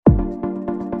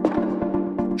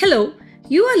Hello,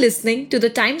 you are listening to the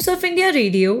Times of India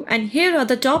radio, and here are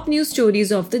the top news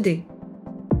stories of the day.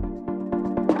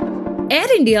 Air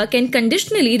India can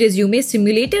conditionally resume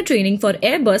simulator training for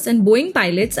Airbus and Boeing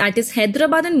pilots at its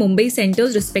Hyderabad and Mumbai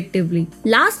centres respectively.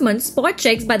 Last month, spot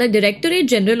checks by the Directorate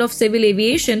General of Civil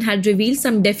Aviation had revealed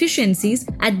some deficiencies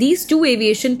at these two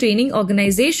aviation training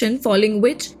organisations, following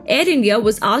which Air India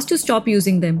was asked to stop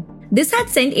using them. This had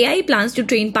sent AI plans to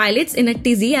train pilots in a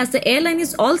tizzy, as the airline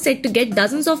is all set to get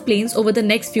dozens of planes over the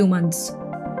next few months.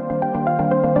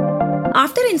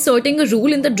 After inserting a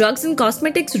rule in the Drugs and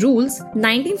Cosmetics Rules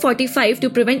 1945 to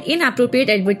prevent inappropriate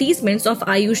advertisements of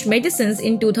Ayush medicines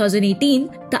in 2018,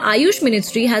 the Ayush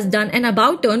Ministry has done an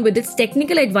about-turn with its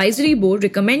Technical Advisory Board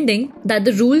recommending that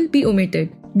the rule be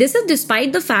omitted. This is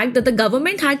despite the fact that the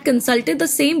government had consulted the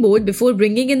same board before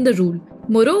bringing in the rule.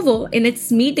 Moreover, in its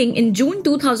meeting in June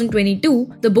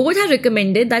 2022, the board had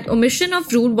recommended that omission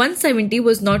of Rule 170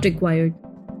 was not required.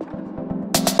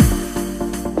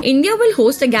 India will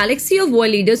host a galaxy of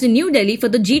world leaders in New Delhi for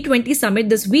the G20 summit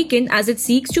this weekend, as it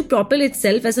seeks to propel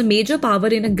itself as a major power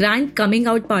in a grand coming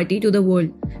out party to the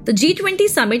world. The G20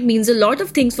 summit means a lot of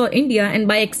things for India and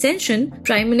by extension,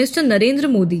 Prime Minister Narendra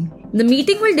Modi. The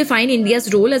meeting will define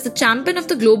India's role as a champion of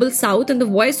the global south and the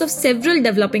voice of several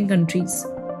developing countries.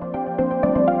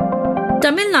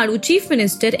 Tamil Nadu Chief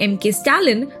Minister M.K.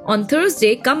 Stalin on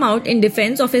Thursday come out in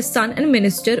defense of his son and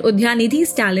minister Udyanidhi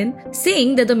Stalin,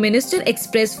 saying that the minister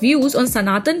expressed views on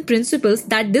Sanatan principles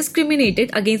that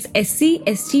discriminated against SC,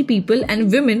 ST people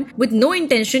and women with no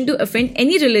intention to offend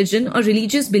any religion or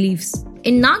religious beliefs.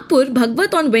 In Nagpur,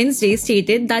 Bhagwat on Wednesday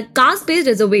stated that caste-based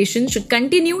reservations should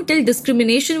continue till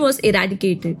discrimination was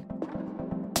eradicated.